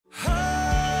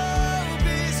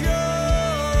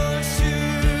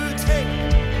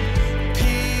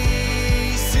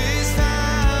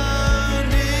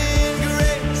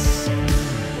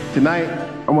Tonight,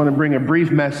 I want to bring a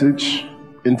brief message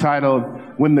entitled,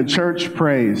 When the Church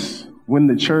Prays. When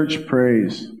the Church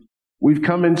Prays. We've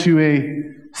come into a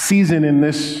season in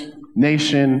this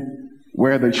nation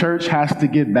where the church has to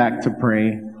get back to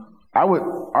praying. I would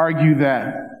argue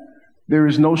that there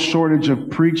is no shortage of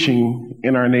preaching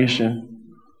in our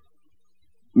nation.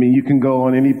 I mean, you can go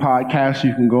on any podcast,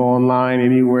 you can go online,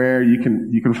 anywhere, you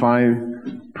can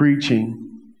find preaching.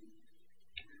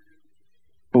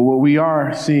 But what we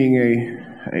are seeing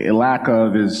a lack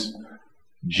of is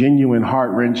genuine,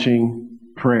 heart-wrenching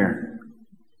prayer.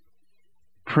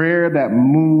 Prayer that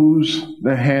moves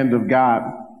the hand of God.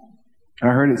 I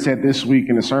heard it said this week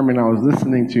in a sermon I was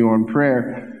listening to on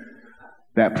prayer,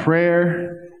 that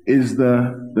prayer is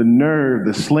the nerve,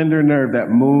 the slender nerve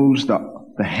that moves the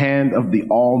hand of the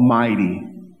Almighty.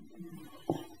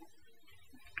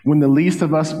 When the least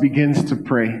of us begins to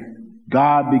pray,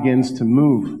 God begins to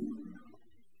move.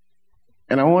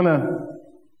 And I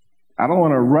don't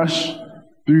want to rush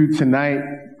through tonight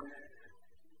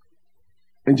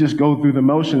and just go through the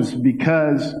motions,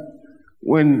 because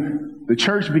when the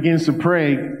church begins to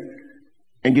pray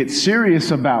and get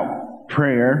serious about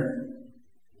prayer,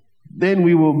 then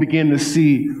we will begin to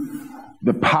see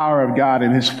the power of God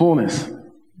in His fullness.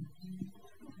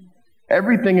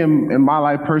 Everything in my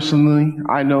life personally,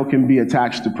 I know can be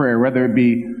attached to prayer, whether it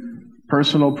be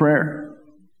personal prayer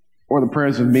or the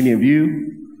prayers of many of you.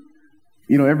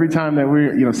 You know, every time that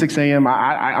we're, 6 a.m.,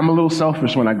 I'm a little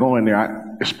selfish when I go in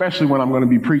there, especially when I'm going to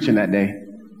be preaching that day.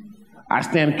 I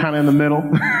stand kind of in the middle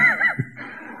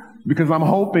because I'm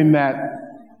hoping that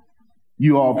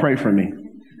you all pray for me.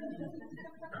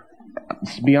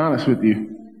 Let's be honest with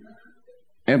you.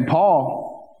 And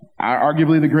Paul,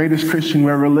 arguably the greatest Christian who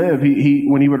ever lived, he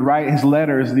when he would write his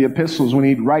letters, the epistles, when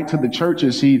he'd write to the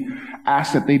churches, he'd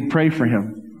ask that they'd pray for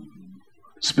him.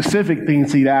 Specific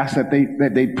things he'd ask that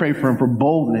they'd pray for him for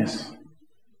boldness.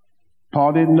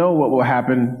 Paul didn't know what will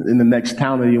happen in the next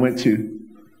town that he went to.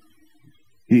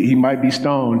 He might be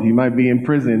stoned. He might be in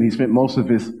prison. He spent most of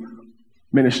his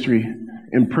ministry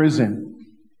in prison.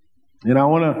 And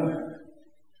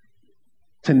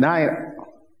tonight,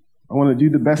 I want to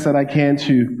do the best that I can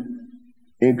to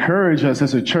encourage us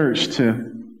as a church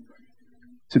to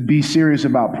be serious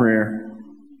about prayer.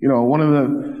 You know, one of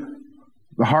the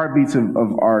heartbeats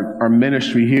of our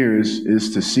ministry here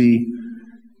is to see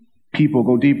people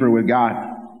go deeper with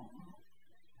God,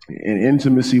 in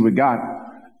intimacy with God.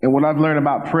 And what I've learned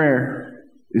about prayer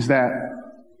is that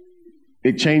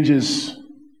it changes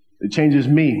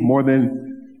me more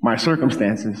than my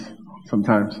circumstances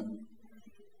sometimes.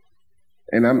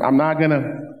 And I'm not going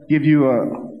to give you a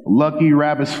lucky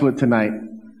rabbit's foot tonight.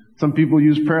 Some people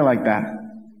use prayer like that.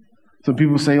 Some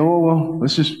people say, oh, well,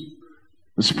 let's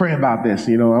pray about this.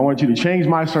 I want you to change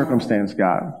my circumstance,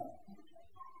 God.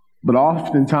 But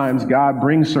oftentimes, God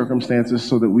brings circumstances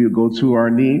so that we will go to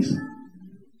our knees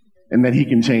and that He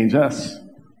can change us.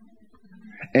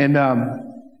 And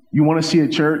you want to see a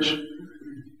church,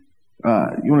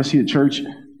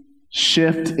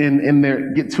 shift in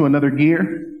their, get to another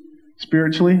gear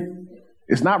spiritually.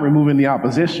 It's not removing the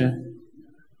opposition.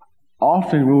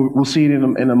 Often we'll see it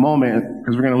in a moment,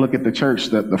 because we're going to look at the church,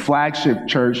 the flagship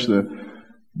church,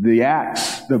 the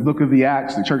Acts, the book of the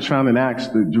Acts, the church found in Acts,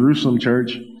 the Jerusalem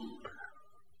church.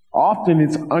 Often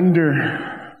it's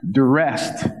under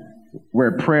duress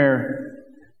where prayer,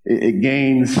 it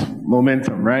gains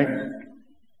momentum, right?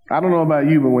 I don't know about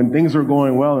you, but when things are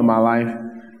going well in my life,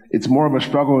 it's more of a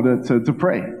struggle to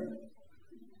pray.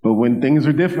 But when things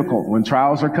are difficult, when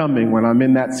trials are coming, when I'm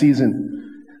in that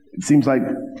season, it seems like,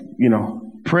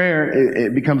 prayer,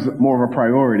 it becomes more of a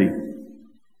priority.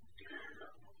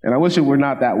 And I wish it were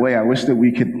not that way. I wish that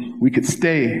we could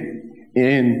stay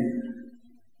in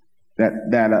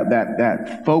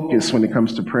that focus when it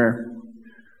comes to prayer.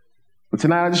 But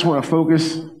tonight I just want to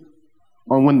focus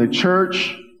on when the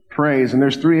church prays. And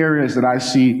there's 3 areas that I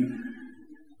see,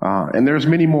 and there's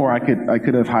many more I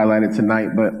could have highlighted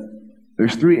tonight, but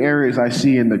there's 3 areas I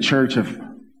see in the church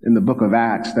in the book of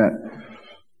Acts that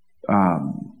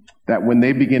when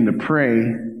they begin to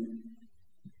pray,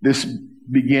 this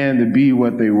began to be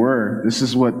what they were. This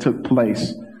is what took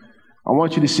place. I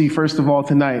want you to see, first of all,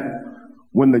 tonight,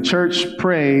 when the church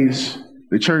prays,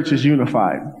 the church is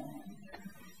unified.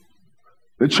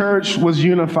 The church was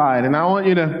unified. And I want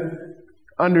you to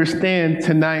understand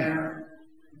tonight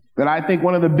that I think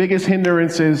one of the biggest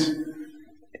hindrances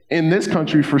in this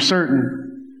country, for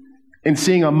certain, in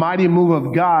seeing a mighty move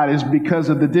of God is because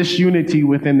of the disunity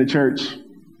within the church.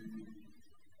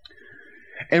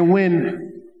 And when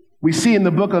we see in the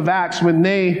book of Acts, when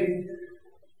they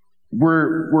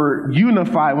were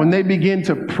unified, when they began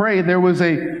to pray, there was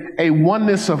a a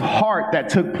oneness of heart that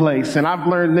took place. And I've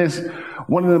learned this,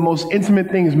 one of the most intimate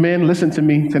things, men, listen to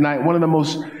me tonight, one of the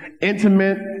most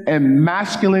intimate and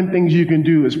masculine things you can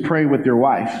do is pray with your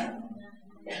wife.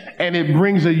 And it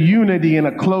brings a unity and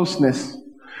a closeness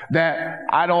that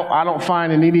I don't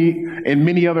find in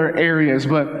many other areas.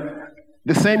 But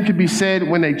the same could be said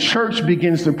when a church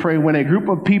begins to pray, when a group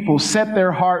of people set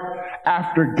their heart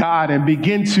after God and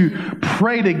begin to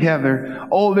pray together.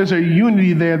 Oh, there's a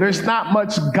unity there. There's not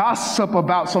much gossip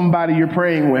about somebody you're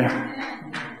praying with.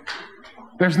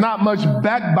 There's not much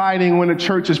backbiting when a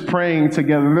church is praying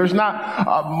together. There's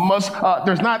not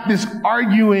there's not this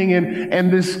arguing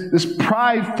and this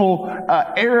prideful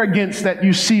arrogance that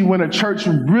you see when a church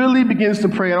really begins to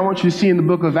pray. And I want you to see in the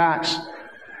book of Acts,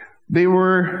 they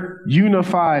were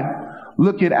unified.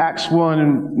 Look at Acts 1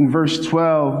 and verse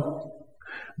 12.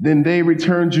 Then they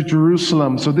returned to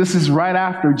Jerusalem. So this is right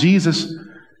after Jesus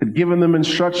had given them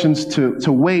instructions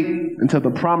to wait until the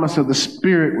promise of the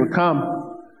Spirit would come.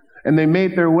 And they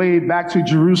made their way back to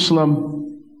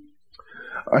Jerusalem,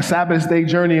 a Sabbath day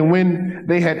journey. And when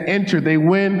they had entered, they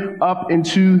went up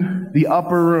into the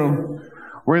upper room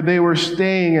where they were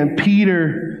staying. And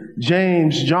Peter,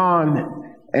 James,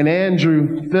 John, and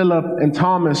Andrew, Philip, and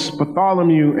Thomas,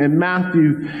 Bartholomew, and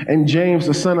Matthew, and James,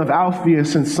 the son of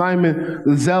Alphaeus, and Simon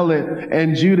the Zealot,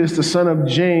 and Judas, the son of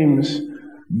James.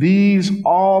 These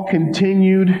all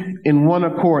continued in one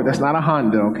accord. That's not a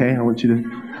Honda, okay? I want you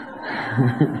to...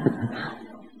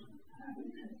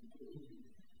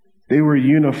 They were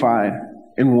unified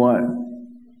in what?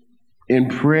 In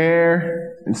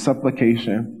prayer and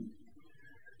supplication.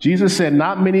 Jesus said,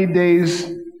 not many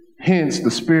days hence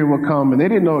the Spirit will come. And they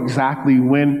didn't know exactly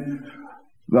when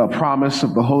the promise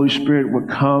of the Holy Spirit would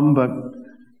come, but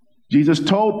Jesus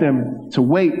told them to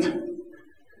wait.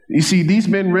 You see, these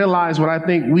men realize what I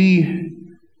think we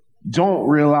don't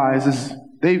realize is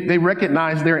they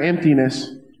recognize their emptiness.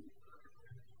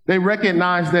 They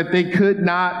recognized that they could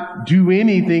not do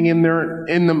anything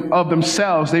of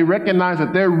themselves. They recognized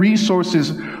that their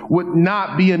resources would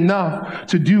not be enough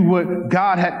to do what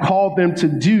God had called them to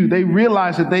do. They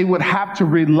realized that they would have to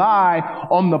rely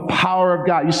on the power of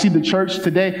God. You see, the church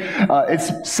today,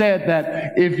 it's said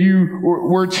that if you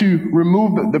were to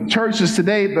remove the churches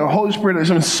today, the Holy Spirit has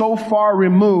been so far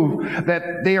removed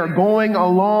that they are going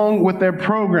along with their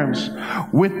programs,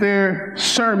 with their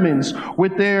sermons,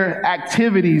 with their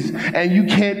activities. And you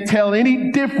can't tell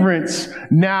any difference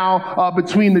now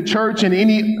between the church and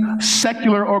any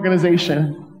secular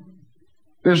organization.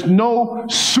 There's no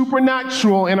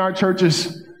supernatural in our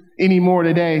churches anymore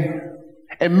today.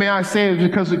 And may I say it's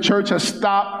because the church has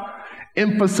stopped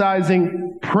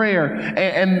emphasizing prayer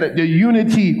and the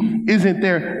unity isn't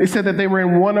there. They said that they were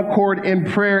in one accord in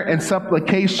prayer and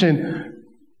supplication.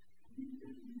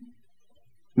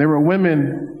 There were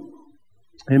women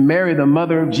and Mary, the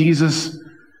mother of Jesus,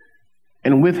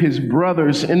 and with his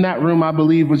brothers. In that room, I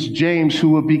believe, was James, who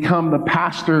would become the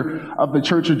pastor of the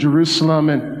church of Jerusalem.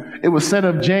 And it was said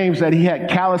of James that he had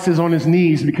calluses on his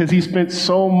knees because he spent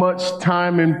so much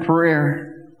time in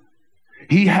prayer.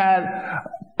 He had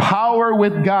power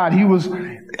with God. He was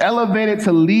elevated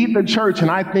to lead the church. And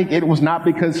I think it was not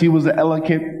because he was an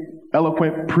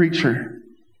eloquent preacher.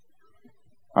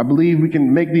 I believe we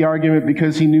can make the argument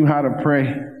because he knew how to pray.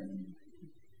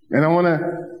 And I want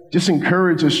to just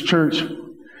encourage us, church,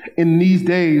 in these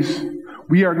days,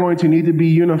 we are going to need to be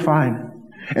unified.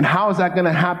 And how is that going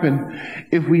to happen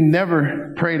if we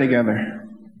never pray together?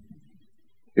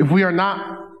 If we are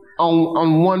not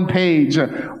on one page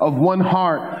of one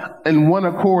heart and one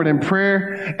accord in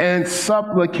prayer and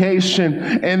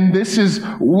supplication. And this is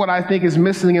what I think is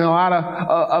missing in a lot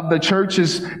of the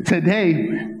churches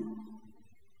today.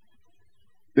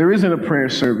 There isn't a prayer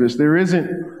service. There isn't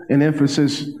an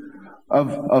emphasis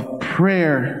of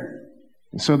prayer.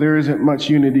 So there isn't much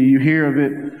unity. You hear of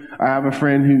it. I have a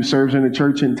friend who serves in a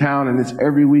church in town, and it's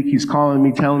every week he's calling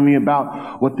me, telling me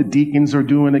about what the deacons are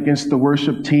doing against the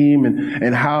worship team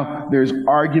and how there's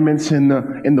arguments in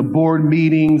the board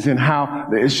meetings and how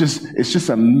it's just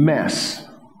a mess.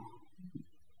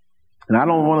 And I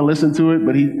don't want to listen to it,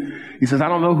 but he says, I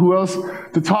don't know who else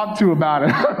to talk to about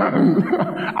it.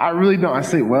 I really don't. I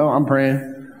say, well, I'm praying.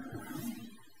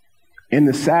 And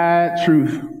the sad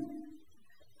truth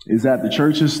is that the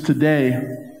churches today,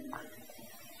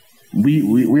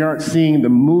 we aren't seeing the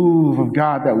move of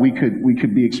God that we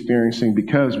could be experiencing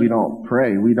because we don't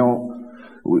pray. We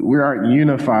aren't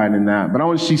unified in that. But I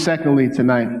want to see secondly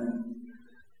tonight,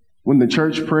 when the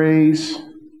church prays,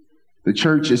 the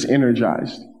church is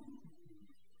energized.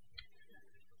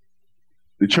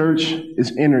 The church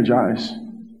is energized.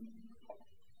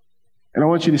 And I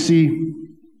want you to see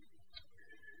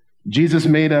Jesus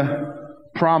made a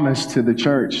promise to the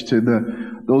church, to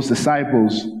those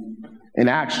disciples in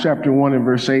Acts chapter 1 and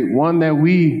verse 8, one that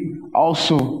we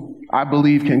also, I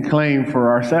believe, can claim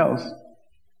for ourselves.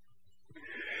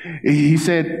 He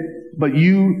said, "But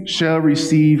you shall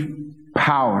receive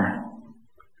power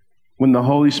when the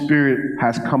Holy Spirit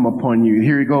has come upon you."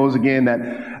 Here he goes again,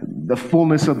 that the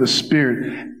fullness of the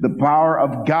Spirit, the power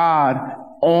of God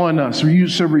on us. You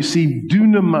shall receive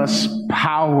dunamis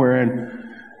power. And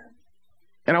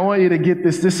I want you to get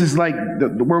this. This is like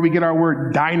where we get our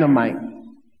word dynamite.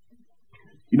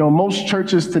 You know, most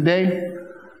churches today,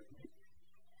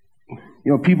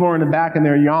 you know, people are in the back and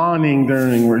they're yawning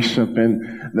during worship,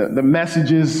 and the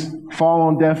messages fall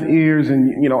on deaf ears.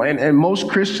 And, you know, and most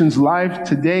Christians' life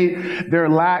today, there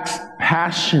lacks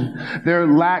passion. There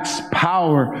lacks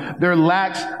power. There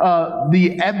lacks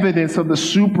the evidence of the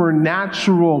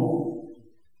supernatural.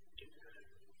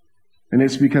 And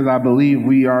it's because I believe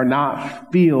we are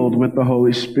not filled with the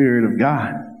Holy Spirit of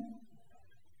God.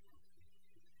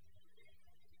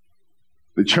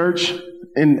 The church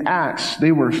in Acts,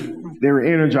 they were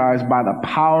energized by the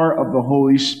power of the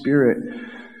Holy Spirit.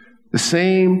 The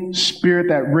same Spirit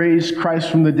that raised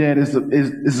Christ from the dead is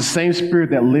the same Spirit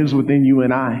that lives within you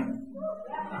and I.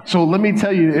 So let me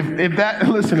tell you, if that,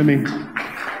 listen to me.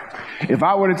 If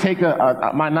I were to take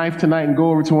my knife tonight and go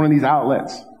over to one of these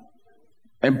outlets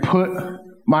and put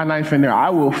my knife in there, I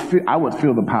would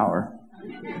feel the power.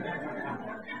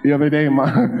 The other day,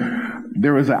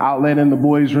 there was an outlet in the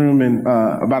boys' room, and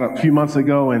about a few months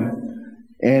ago, and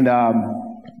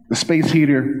the space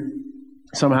heater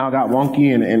somehow got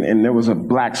wonky, and there was a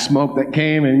black smoke that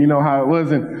came, and you know how it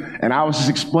was, and I was just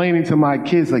explaining to my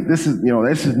kids, like, this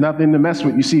is nothing to mess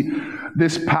with. You see,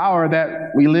 this power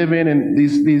that we live in and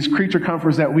these creature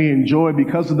comforts that we enjoy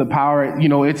because of the power, you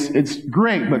know, it's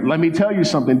great. But let me tell you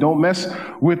something. Don't mess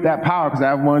with that power, because I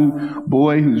have one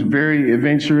boy who's very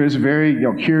adventurous, very, you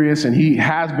know, curious, and he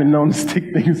has been known to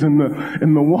stick things in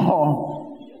the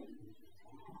wall.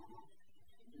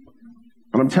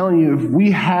 But I'm telling you, if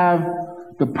we have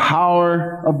the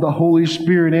power of the Holy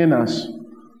Spirit in us,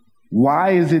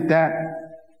 why is it that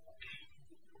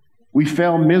we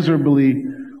fail miserably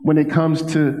when it comes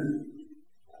to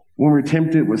when we're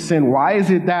tempted with sin? Why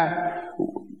is it that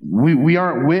we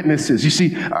aren't witnesses? You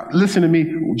see, listen to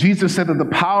me. Jesus said that the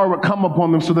power would come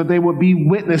upon them so that they would be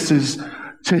witnesses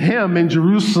to him in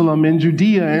Jerusalem, in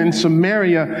Judea, in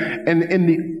Samaria, and in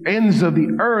the ends of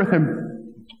the earth. And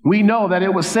we know that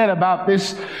it was said about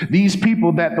these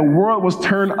people that the world was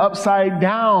turned upside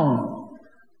down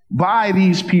by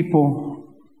these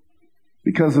people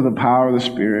because of the power of the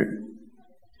Spirit.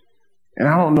 And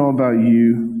I don't know about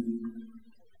you,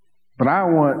 but I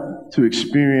want to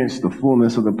experience the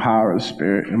fullness of the power of the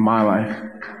Spirit in my life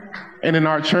and in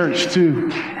our church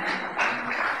too.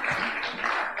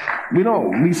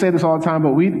 We say this all the time,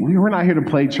 but we're not here to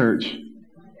play church.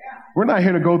 We're not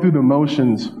here to go through the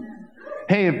motions.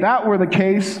 Hey, if that were the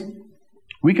case,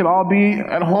 we could all be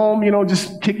at home, you know,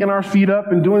 just kicking our feet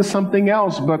up and doing something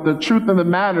else. But the truth of the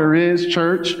matter is,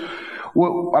 church,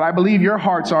 what I believe your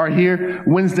hearts are here,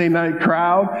 Wednesday night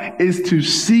crowd, is to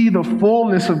see the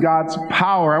fullness of God's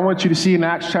power. I want you to see in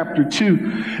Acts chapter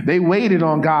 2, they waited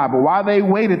on God. But while they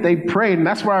waited, they prayed. And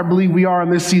that's where I believe we are in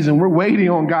this season. We're waiting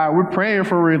on God. We're praying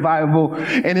for revival.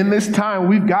 And in this time,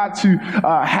 we've got to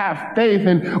have faith,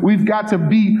 and we've got to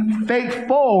be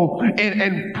faithful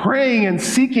and praying and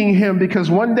seeking him,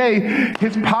 because one day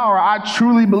his power, I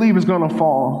truly believe, is going to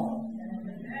fall.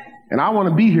 And I want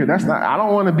to be here. I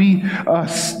don't want to be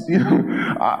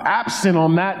absent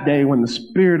on that day when the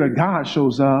Spirit of God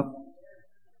shows up.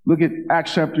 Look at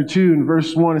Acts chapter 2 and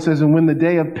verse 1. It says, "And when the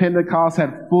day of Pentecost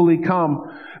had fully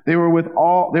come, they were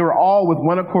all with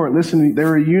one accord." Listen, they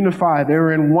were unified. They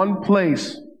were in one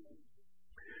place.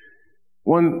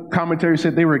 One commentary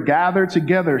said they were gathered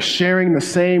together, sharing the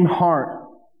same heart,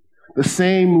 the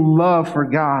same love for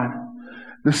God,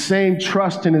 the same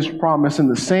trust in his promise, and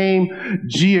the same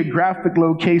geographic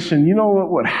location. You know what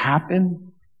would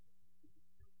happen?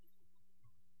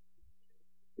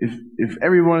 If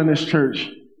everyone in this church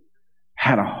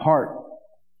had a heart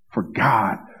for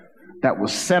God that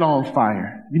was set on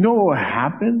fire, you know what would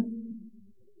happen?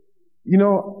 You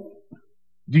know,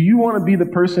 do you want to be the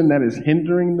person that is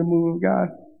hindering the move of God?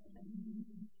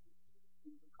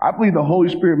 I believe the Holy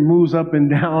Spirit moves up and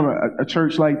down a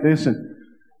church like this, and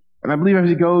I believe as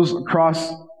he goes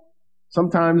across,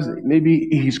 sometimes maybe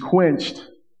he's quenched.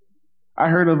 I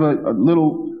heard of a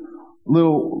little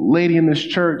lady in this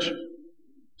church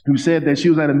who said that she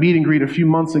was at a meet and greet a few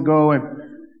months ago,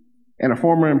 and a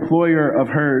former employer of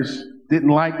hers didn't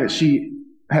like that she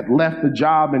had left the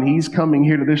job, and he's coming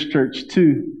here to this church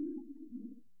too.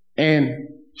 And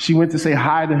she went to say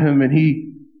hi to him, and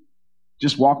he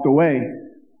just walked away.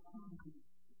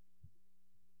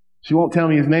 She won't tell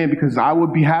me his name because I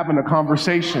would be having a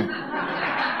conversation.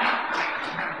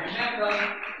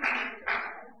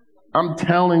 I'm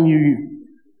telling you,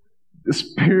 the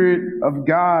Spirit of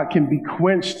God can be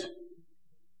quenched.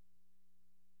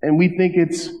 And we think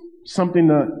it's something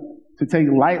to take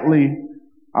lightly.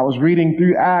 I was reading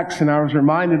through Acts, and I was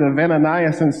reminded of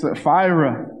Ananias and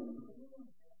Sapphira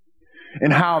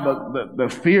and how the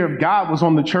fear of God was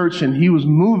on the church, and he was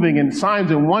moving in signs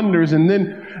and wonders. And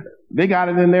then they got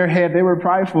it in their head. They were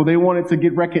prideful. They wanted to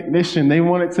get recognition. They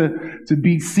wanted to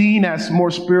be seen as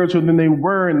more spiritual than they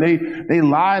were. And they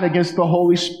lied against the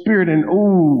Holy Spirit. And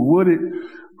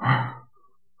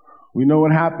we know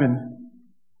what happened.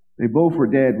 They both were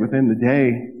dead within the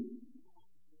day.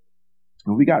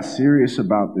 If we got serious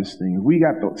about this thing, if we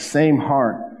got the same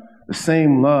heart, the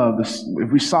same love,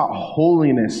 if we sought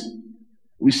holiness,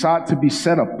 we sought to be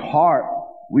set apart,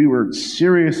 we were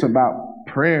serious about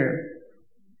prayer,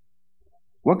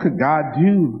 what could God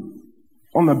do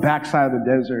on the backside of the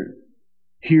desert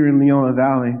here in Leona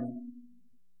Valley?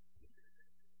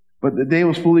 But the day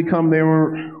was fully come. They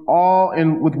were all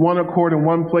with one accord in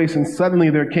one place, and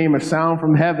suddenly there came a sound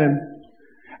from heaven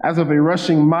as of a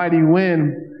rushing mighty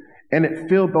wind, and it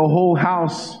filled the whole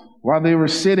house while they were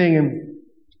sitting. And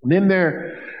then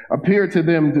there appeared to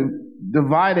them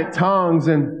divided tongues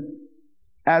and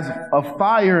as of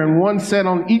fire, and one sat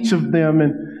on each of them,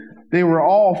 and they were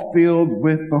all filled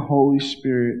with the Holy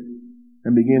Spirit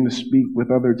and began to speak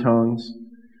with other tongues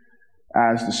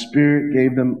as the Spirit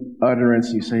gave them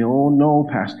utterance. You say, "Oh no,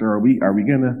 Pastor, are we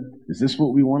is this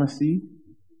what we want to see?"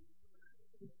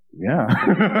 Yeah.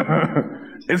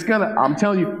 I'm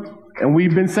telling you, and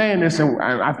we've been saying this, and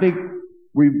I think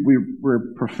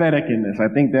we're prophetic in this. I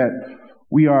think that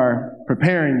we are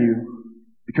preparing you,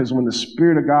 because when the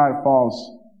Spirit of God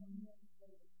falls,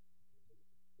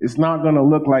 it's not going to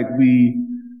look like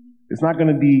it's not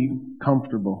going to be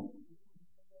comfortable.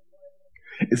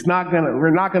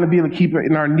 We're not going to be able to keep it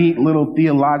in our neat little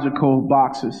theological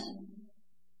boxes.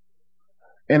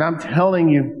 And I'm telling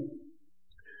you,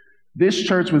 this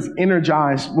church was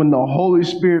energized when the Holy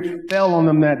Spirit fell on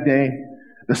them that day.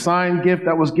 The sign gift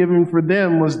that was given for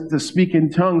them was to speak in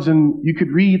tongues, and you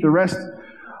could read the rest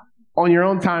on your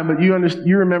own time, but you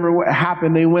remember what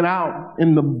happened. They went out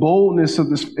in the boldness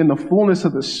in the fullness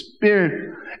of the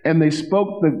Spirit, and they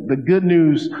spoke the good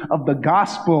news of the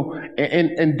gospel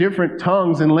in different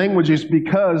tongues and languages,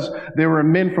 because there were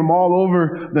men from all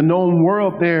over the known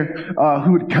world there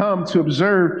who had come to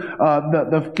observe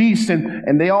the feast,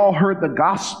 and they all heard the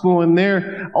gospel in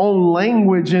their own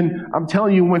language. And I'm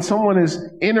telling you, when someone is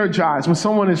energized, when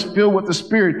someone is filled with the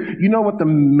Spirit, you know what the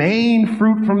main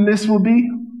fruit from this will be?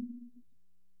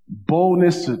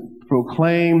 Boldness to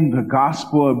proclaim the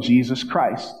gospel of Jesus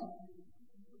Christ.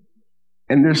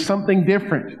 And there's something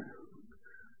different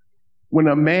when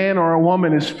a man or a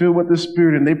woman is filled with the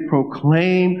Spirit and they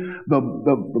proclaim the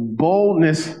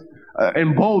boldness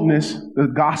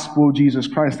the gospel of Jesus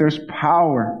Christ. There's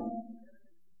power.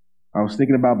 I was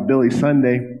thinking about Billy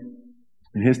Sunday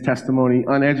and his testimony,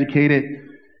 uneducated,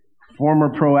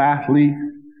 former pro athlete,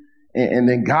 and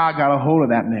then God got a hold of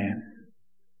that man.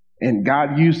 And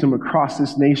God used him across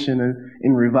this nation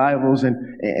in revivals, and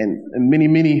many,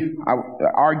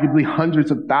 arguably hundreds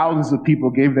of thousands of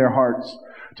people gave their hearts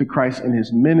to Christ in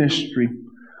his ministry.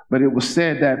 But it was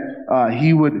said that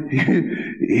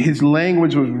his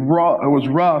language was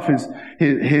rough.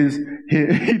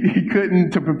 He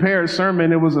couldn't, to prepare a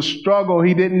sermon, it was a struggle.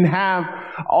 He didn't have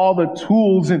all the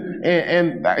tools,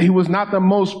 and he was not the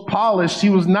most polished. He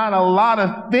was not a lot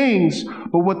of things,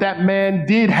 but what that man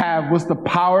did have was the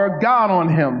power of God on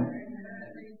him.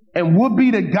 And would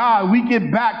be to God, we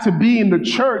get back to being the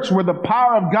church where the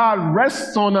power of God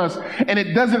rests on us. And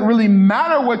it doesn't really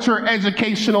matter what your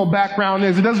educational background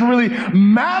is. It doesn't really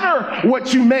matter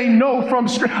what you may know from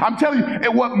Scripture. I'm telling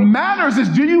you, what matters is,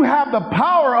 do you have the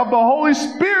power of the Holy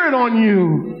Spirit on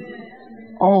you?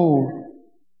 Oh,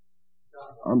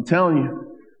 I'm telling you.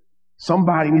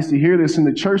 Somebody needs to hear this, and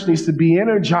the church needs to be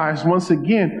energized once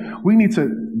again. We need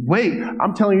to wait.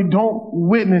 I'm telling you, don't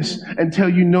witness until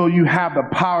you know you have the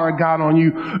power of God on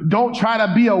you. Don't try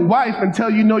to be a wife until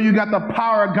you know you got the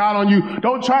power of God on you.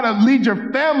 Don't try to lead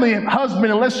your family and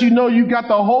husband unless you know you got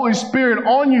the Holy Spirit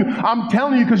on you. I'm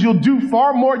telling you, because you'll do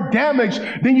far more damage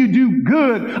than you do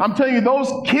good. I'm telling you,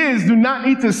 those kids do not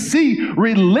need to see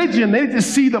religion. They need to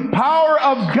see the power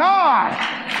of God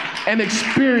and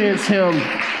experience Him.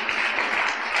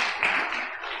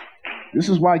 This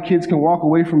is why kids can walk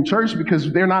away from church,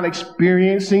 because they're not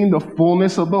experiencing the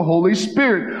fullness of the Holy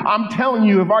Spirit. I'm telling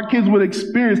you, if our kids would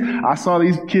experience, I saw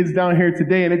these kids down here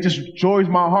today and it just joys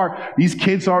my heart. These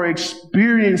kids are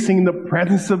experiencing the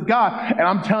presence of God. And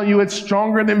I'm telling you, it's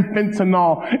stronger than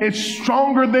fentanyl. It's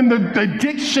stronger than the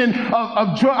addiction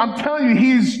of drug. I'm telling you,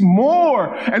 He's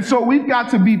more. And so we've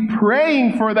got to be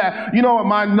praying for that. You know,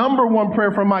 my number one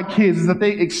prayer for my kids is that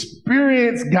they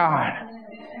experience God.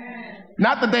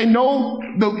 Not that they know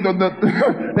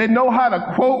they know how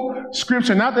to quote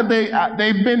scripture. Not that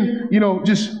they've been,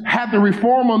 just had the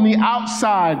reform on the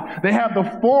outside. They have the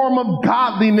form of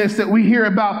godliness that we hear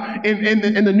about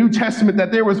in the New Testament,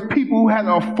 that there was people who had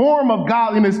a form of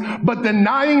godliness, but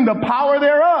denying the power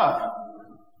thereof.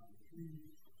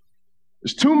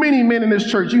 There's too many men in this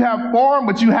church. You have form,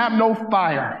 but you have no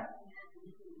fire.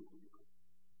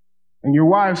 And your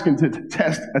wives can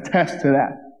attest to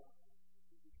that.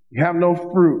 You have no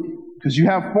fruit because you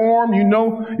have form. You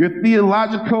know your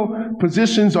theological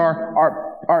positions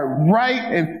are right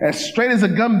and as straight as a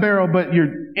gun barrel, but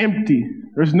you're empty.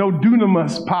 There's no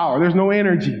dunamis power. There's no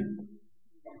energy.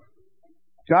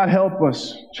 God help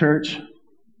us, church.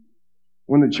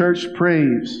 When the church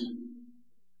prays,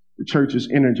 the church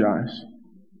is energized.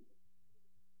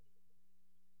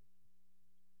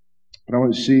 But I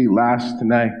want to see last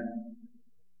tonight.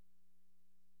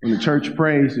 When the church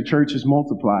prays, the church is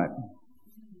multiplied.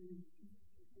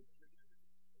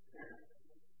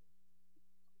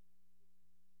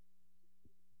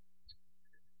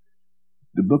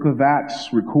 The book of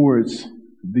Acts records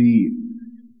the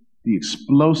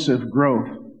explosive growth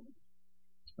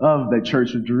of the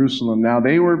church of Jerusalem. Now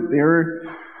they were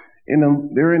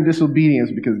in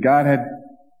disobedience because God had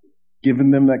given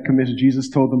them that commission. Jesus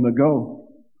told them to go.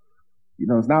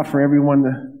 It's not for everyone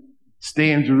to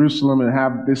stay in Jerusalem and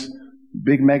have this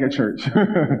big mega church.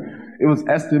 It was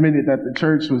estimated that the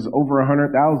church was over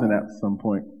 100,000 at some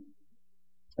point.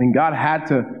 And God had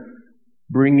to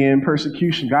bring in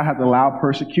persecution. God had to allow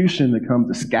persecution to come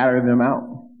to scatter them out.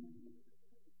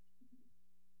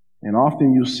 And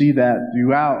often you'll see that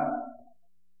throughout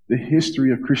the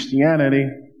history of Christianity.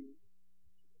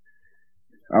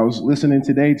 I was listening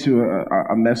today to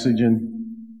a message, and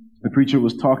the preacher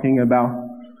was talking about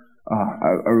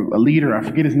a leader, I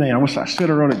forget his name, I wish I should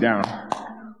have wrote it down,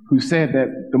 who said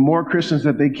that the more Christians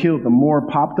that they killed, the more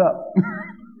popped up.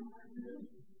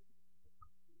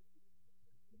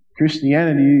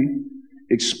 Christianity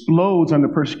explodes under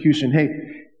persecution.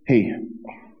 Hey,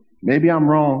 maybe I'm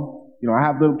wrong. I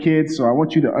have little kids, so I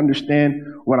want you to understand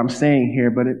what I'm saying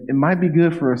here, but it might be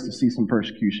good for us to see some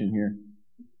persecution here.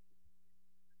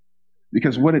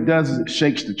 Because what it does is it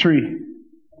shakes the tree.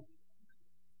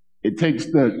 It takes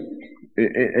the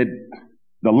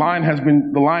line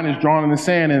is drawn in the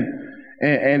sand,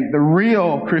 and the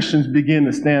real Christians begin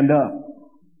to stand up.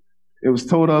 It was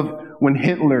told of when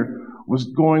Hitler was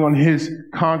going on his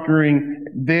conquering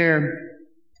there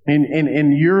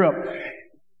in Europe.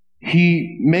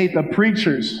 He made the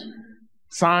preachers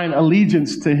sign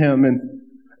allegiance to him,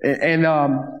 and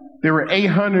there were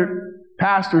 800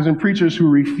 pastors and preachers who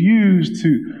refused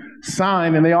to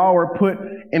sign, and they all were put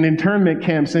in internment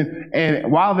camps.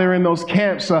 And while they're in those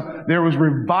camps, there was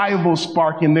revival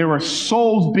sparking. There were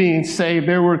souls being saved.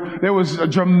 There was a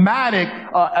dramatic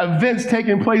events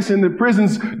taking place in the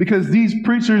prisons because these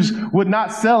preachers would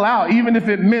not sell out, even if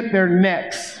it meant their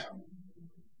necks.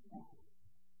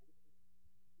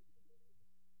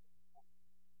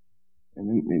 And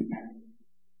the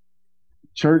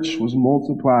church was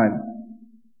multiplied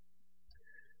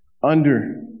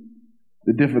under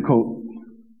the difficult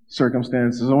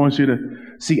circumstances. I want you to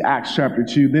see Acts chapter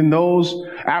 2. Then those,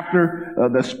 after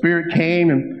the Spirit came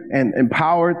and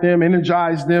empowered them,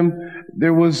 energized them,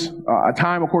 there was a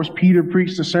time, of course, Peter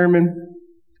preached a sermon,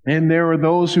 and there were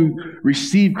those who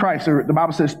received Christ. The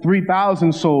Bible says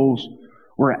 3,000 souls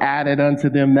were added unto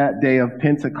them that day of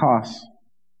Pentecost.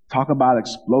 Talk about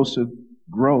explosive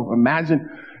growth. Imagine,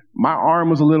 my arm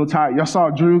was a little tired. Y'all saw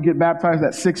Drew get baptized,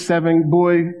 that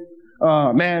 6'7"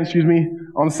 man,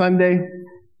 on Sunday.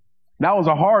 That was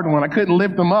a hard one. I couldn't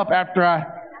lift him up after I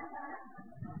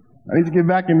need to get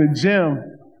back in the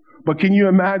gym. But can you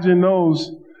imagine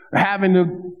those having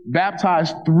to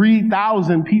baptize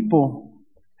 3,000 people?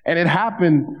 And it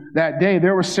happened that day.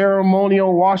 There were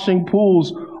ceremonial washing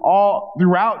pools all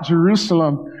throughout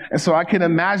Jerusalem. And so I can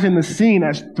imagine the scene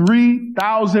as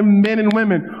 3,000 men and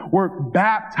women were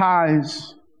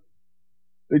baptized.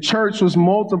 The church was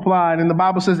multiplied, and the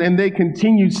Bible says, and they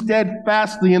continued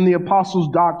steadfastly in the apostles'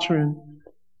 doctrine.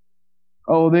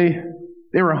 Oh, they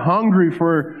were hungry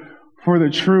for the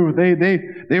truth.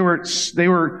 They were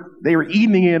they were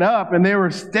eating it up, and they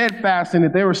were steadfast in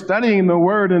it. They were studying the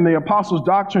word and the apostles'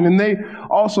 doctrine, and they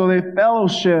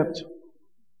fellowshipped.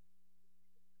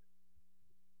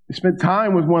 They spent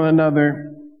time with one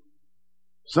another.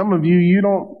 Some of you, you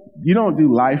don't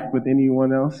do life with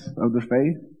anyone else of the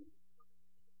faith.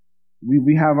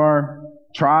 We have our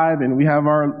tribe, and we have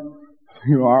our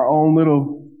own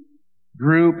little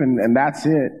group, and that's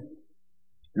it.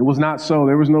 It was not so.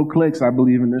 There was no cliques, I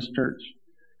believe, in this church.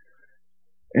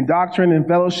 In doctrine and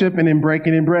fellowship and in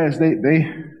breaking in bread, they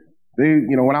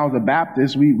when I was a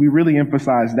Baptist, we really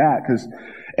emphasized that, because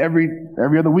every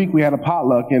other week we had a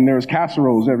potluck and there was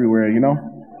casseroles everywhere,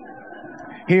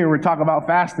 Here we're talking about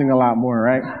fasting a lot more,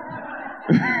 right?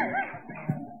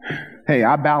 Hey,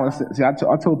 I balance it. See, I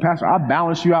told Pastor, I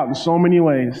balance you out in so many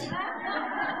ways.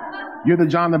 You're the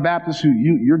John the Baptist who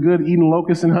you're good eating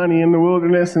locusts and honey in the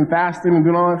wilderness and fasting and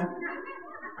doing all that.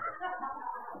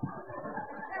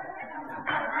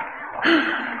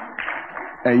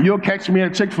 Hey, you'll catch me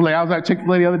at Chick-fil-A. I was at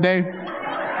Chick-fil-A the other day,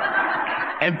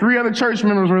 and 3 other church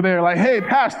members were there, like, "Hey,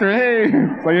 Pastor, hey."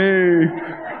 It's like, "Hey."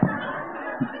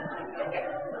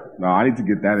 No, I need to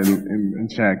get that in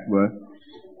check, but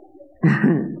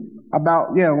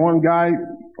one guy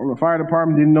from the fire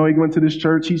department didn't know he went to this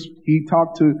church. He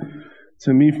talked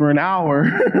to me for an hour.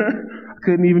 I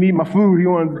couldn't even eat my food. He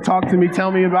wanted to talk to me,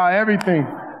 tell me about everything,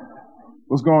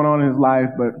 what's going on in his life,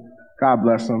 but God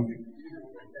bless him.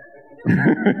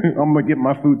 I'm going to get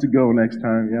my food to go next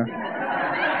time, yeah.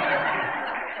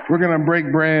 We're going to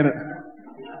break bread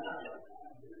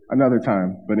another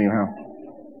time, but anyhow.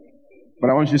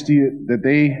 But I want you to see that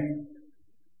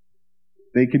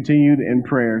they continued in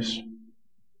prayers.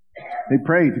 They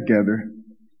prayed together.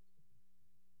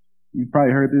 You've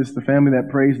probably heard this: the family that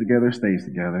prays together stays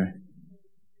together.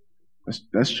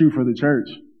 That's true for the church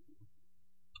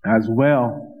as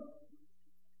well.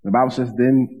 The Bible says,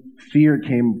 then fear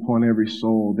came upon every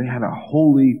soul. They had a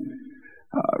holy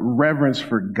reverence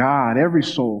for God, every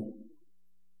soul.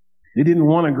 They didn't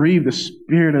want to grieve the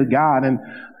Spirit of God.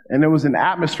 And there was an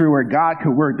atmosphere where God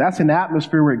could work. That's an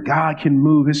atmosphere where God can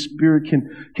move. His Spirit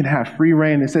can have free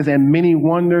reign. It says, and many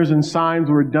wonders and signs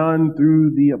were done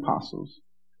through the apostles.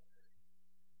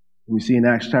 We see in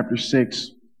Acts chapter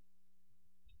 6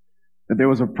 that there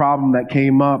was a problem that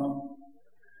came up.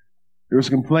 There was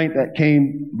a complaint that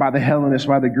came by the Hellenists,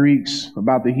 by the Greeks,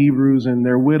 about the Hebrews, and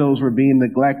their widows were being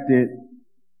neglected.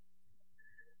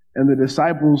 And the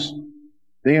disciples,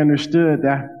 they understood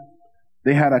that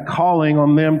they had a calling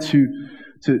on them to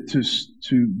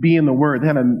be in the Word. They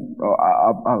had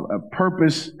a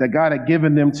purpose that God had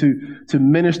given them to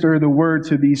minister the Word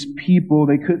to these people.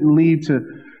 They couldn't leave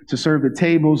to serve the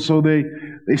tables, so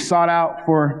they sought out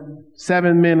for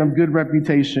 7 men of good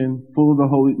reputation, full of the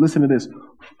Holy. Listen to this: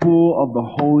 full of the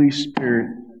Holy Spirit.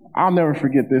 I'll never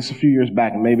forget this. A few years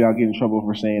back, and maybe I'll get in trouble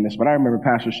for saying this, but I remember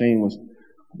Pastor Shane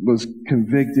was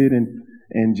convicted,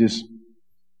 and just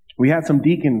we had some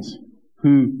deacons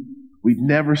who we'd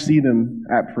never see them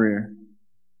at prayer.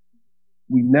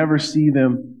 We never see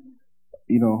them,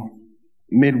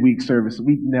 midweek service.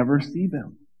 We'd never see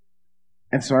them.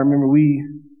 And so I remember we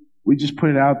just put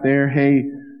it out there, hey,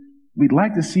 we'd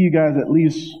like to see you guys at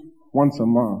least once a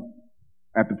month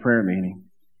at the prayer meeting.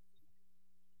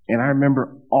 And I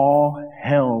remember all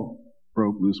hell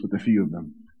broke loose with a few of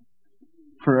them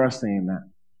for us saying that.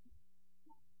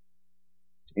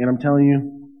 And I'm telling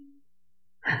you,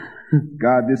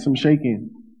 God did some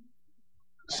shaking.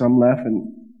 Some left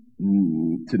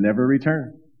and to never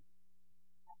return.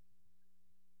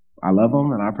 I love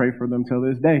them and I pray for them till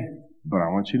this day. But I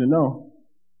want you to know,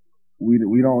 we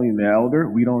don't need an elder.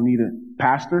 We don't need a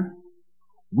pastor.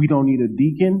 We don't need a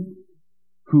deacon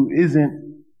who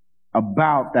isn't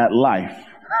about that life.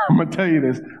 I'm going to tell you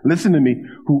this. Listen to me.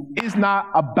 Who is not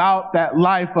about that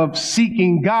life of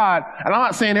seeking God. And I'm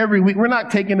not saying every week. We're not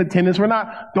taking attendance.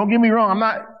 Don't get me wrong. I'm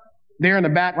not there in the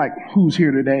back like, who's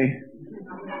here today?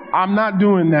 I'm not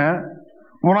doing that.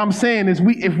 What I'm saying is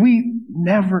if we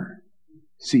never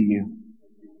see you,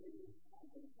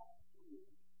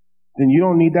 then you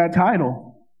don't need that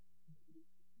title.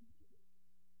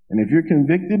 And if you're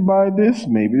convicted by this,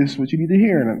 maybe this is what you need to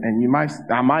hear. And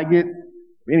I might get,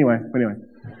 anyway,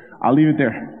 I'll leave it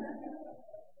there.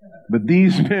 But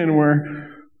these men were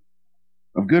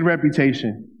of good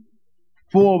reputation,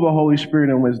 full of the Holy Spirit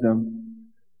and wisdom,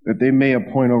 that they may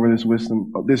appoint over this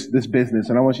wisdom, this business.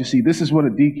 And I want you to see, this is what a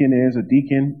deacon is. A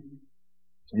deacon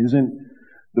isn't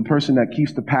the person that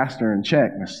keeps the pastor in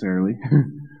check necessarily.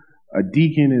 A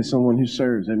deacon is someone who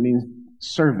serves. It means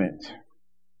servant.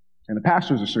 And the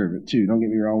pastor's a servant too. Don't get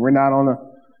me wrong. We're not on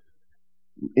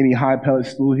any high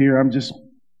pedestal here. I'm just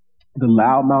the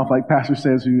loudmouth, like Pastor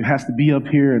says, who has to be up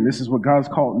here, and this is what God's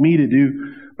called me to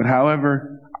do. But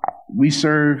however, we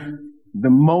serve the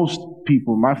most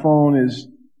people. My phone is,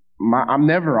 I'm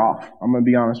never off. I'm going to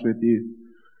be honest with you.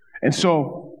 And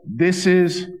so this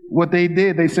is what they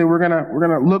did. They said, we're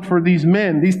gonna look for these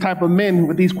men, these type of men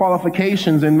with these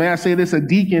qualifications. And may I say this, a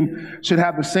deacon should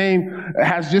have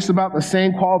has just about the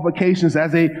same qualifications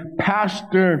as a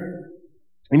pastor.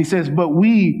 And he says, but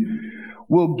we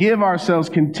will give ourselves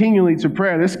continually to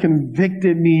prayer. This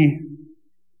convicted me.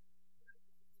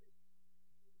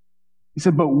 He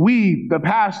said, but we, the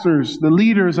pastors, the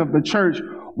leaders of the church,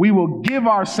 we will give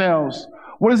ourselves.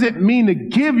 What does it mean to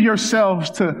give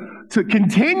yourselves to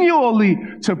continually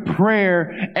to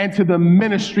prayer and to the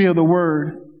ministry of the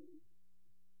word?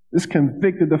 This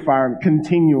convicted the fire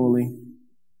continually.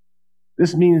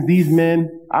 This means these men,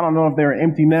 I don't know if they're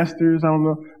empty nesters. I don't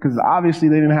know, because obviously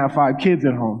they didn't have 5 kids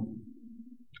at home.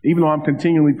 Even though I'm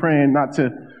continually praying not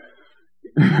to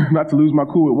lose my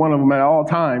cool with one of them at all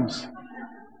times.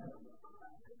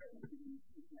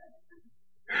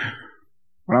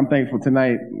 But I'm thankful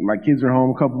tonight. My kids are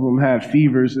home. A couple of them had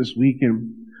fevers this week,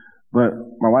 but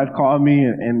my wife called me,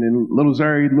 and then little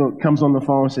Zuri comes on the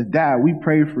phone and said, Dad, we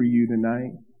prayed for you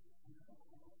tonight.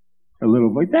 A little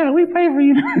boy, Dad, we prayed for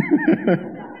you.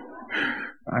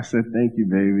 I said, thank you,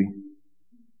 baby.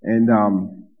 And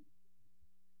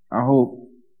I hope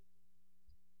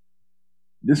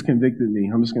this convicted me.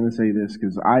 I'm just going to say this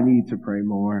because I need to pray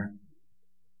more.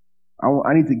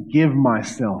 I need to give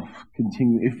myself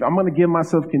continually. If I'm going to give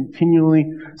myself continually,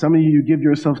 some of you give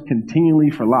yourselves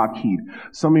continually for Lockheed.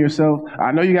 Some of yourself,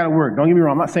 I know you got to work. Don't get me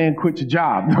wrong. I'm not saying quit your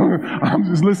job. I'm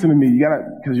just listening to me. You got to,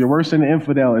 because you're worse than an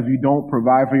infidel if you don't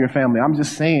provide for your family. I'm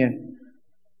just saying,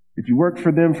 if you work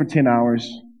for them for 10 hours,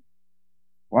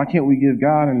 why can't we give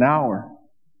God an hour?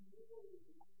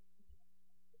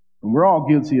 And we're all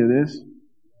guilty of this.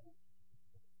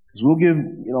 Because we'll give,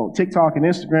 TikTok and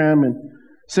Instagram and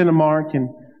Cinemark and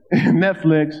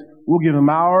Netflix, we'll give them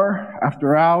hour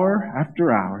after hour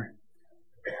after hour.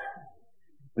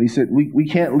 But he said, we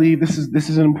can't leave. This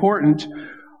is important,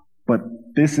 but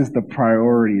this is the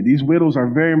priority. These widows are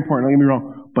very important, don't get me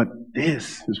wrong, but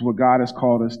this is what God has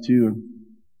called us to. And,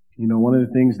 one of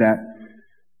the things that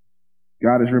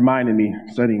God has reminded me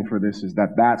studying for this is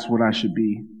that that's what I should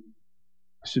be.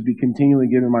 I should be continually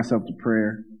giving myself to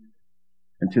prayer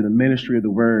and to the ministry of the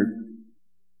word.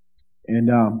 And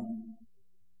the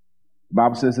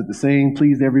Bible says that the saying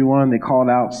pleased everyone. They called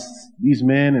out these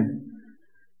men,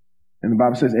 and the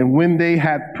Bible says, and when they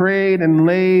had prayed and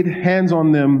laid hands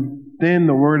on them, then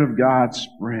the word of God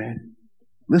spread.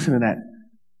 Listen to that.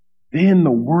 Then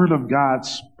the word of God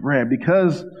spread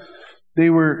because they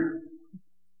were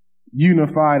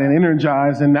unified and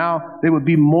energized, and now they would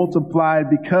be multiplied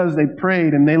because they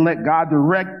prayed and they let God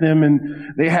direct them,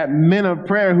 and they had men of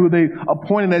prayer who they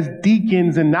appointed as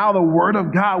deacons, and now the word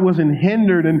of God wasn't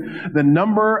hindered, and the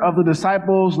number of the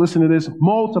disciples, listen to this,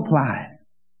 multiplied.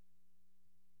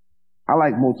 I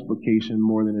like multiplication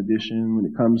more than addition when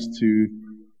it comes to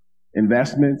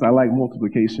investments. I like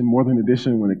multiplication more than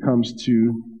addition when it comes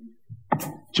to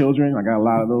children. I got a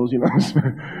lot of those,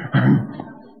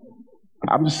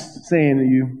 I'm just saying to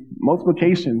you,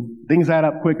 multiplication, things add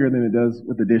up quicker than it does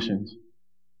with additions.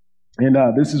 And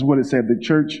this is what it said. The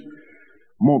church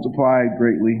multiplied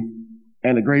greatly,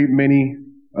 and a great many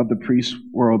of the priests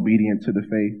were obedient to the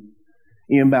faith.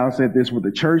 Ian Bound said this, what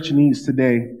the church needs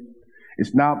today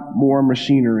is not more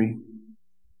machinery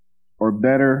or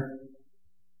better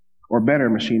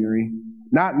machinery,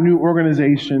 not new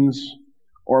organizations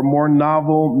or more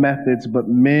novel methods, but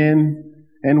men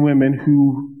and women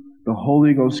who the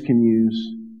Holy Ghost can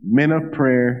use, men of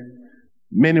prayer,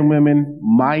 men and women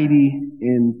mighty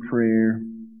in prayer.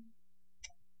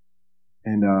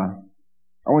 And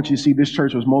I want you to see this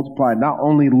church was multiplied not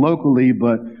only locally,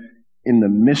 but in the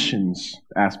missions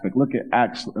aspect. Look at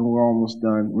Acts, and we're almost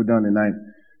done. We're done tonight.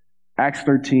 Acts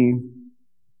 13.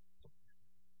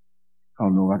 Oh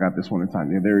no, I got this one in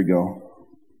time. Yeah, there we go.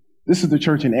 This is the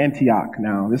church in Antioch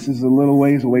now. This is a little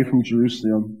ways away from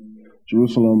Jerusalem,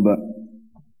 but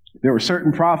there were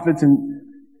certain prophets and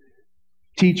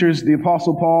teachers. The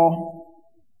Apostle Paul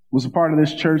was a part of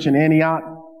this church in Antioch.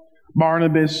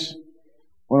 Barnabas,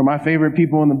 one of my favorite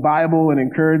people in the Bible, an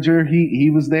encourager,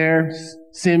 he was there.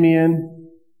 Simeon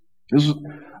was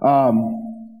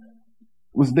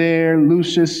there.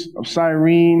 Lucius of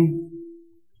Cyrene.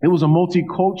 It was a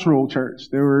multicultural church.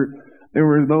 There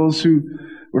were those who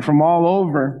were from all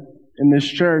over in this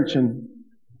church, and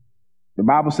the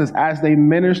Bible says, as they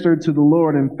ministered to the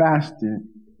Lord and fasted,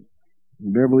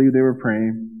 you better believe they were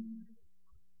praying.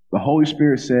 the Holy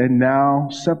Spirit said, "Now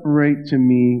separate to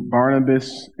me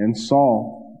Barnabas and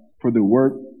Saul for the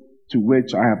work to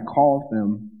which I have called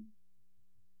them."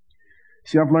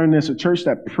 See, I've learned this. A church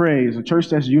that prays, a church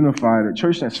that's unified, a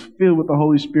church that's filled with the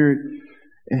Holy Spirit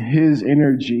and His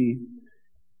energy,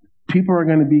 people are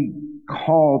going to be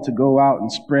called to go out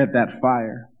and spread that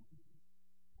fire.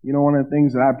 You know, one of the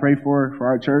things that I pray for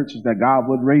our church is that God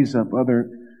would raise up other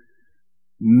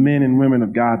men and women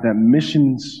of God, that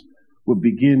missions would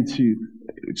begin to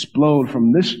explode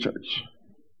from this church.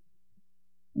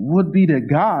 Would be to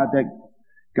God that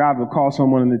God would call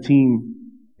someone in the team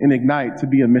in Ignite to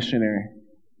be a missionary.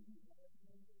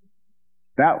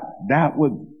 That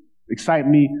would excite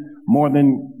me more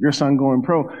than your son going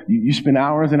pro. You spend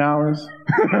hours and hours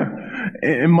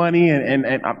and money and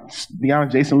be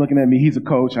honest, Jason looking at me, he's a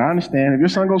coach. I understand. If your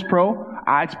son goes pro,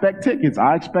 I expect tickets.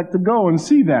 I expect to go and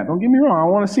see that. Don't get me wrong.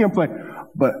 I want to see him play.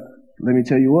 But let me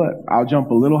tell you what, I'll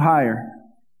jump a little higher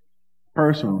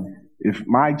personally. If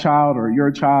my child or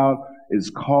your child is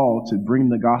called to bring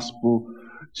the gospel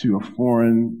to a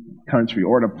foreign country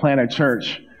or to plant a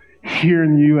church here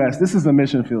in the U.S., this is a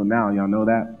mission field now. Y'all know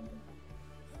that?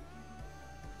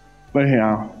 But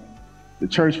the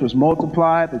church was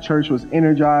multiplied, the church was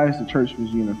energized, the church was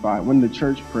unified when the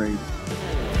church prayed.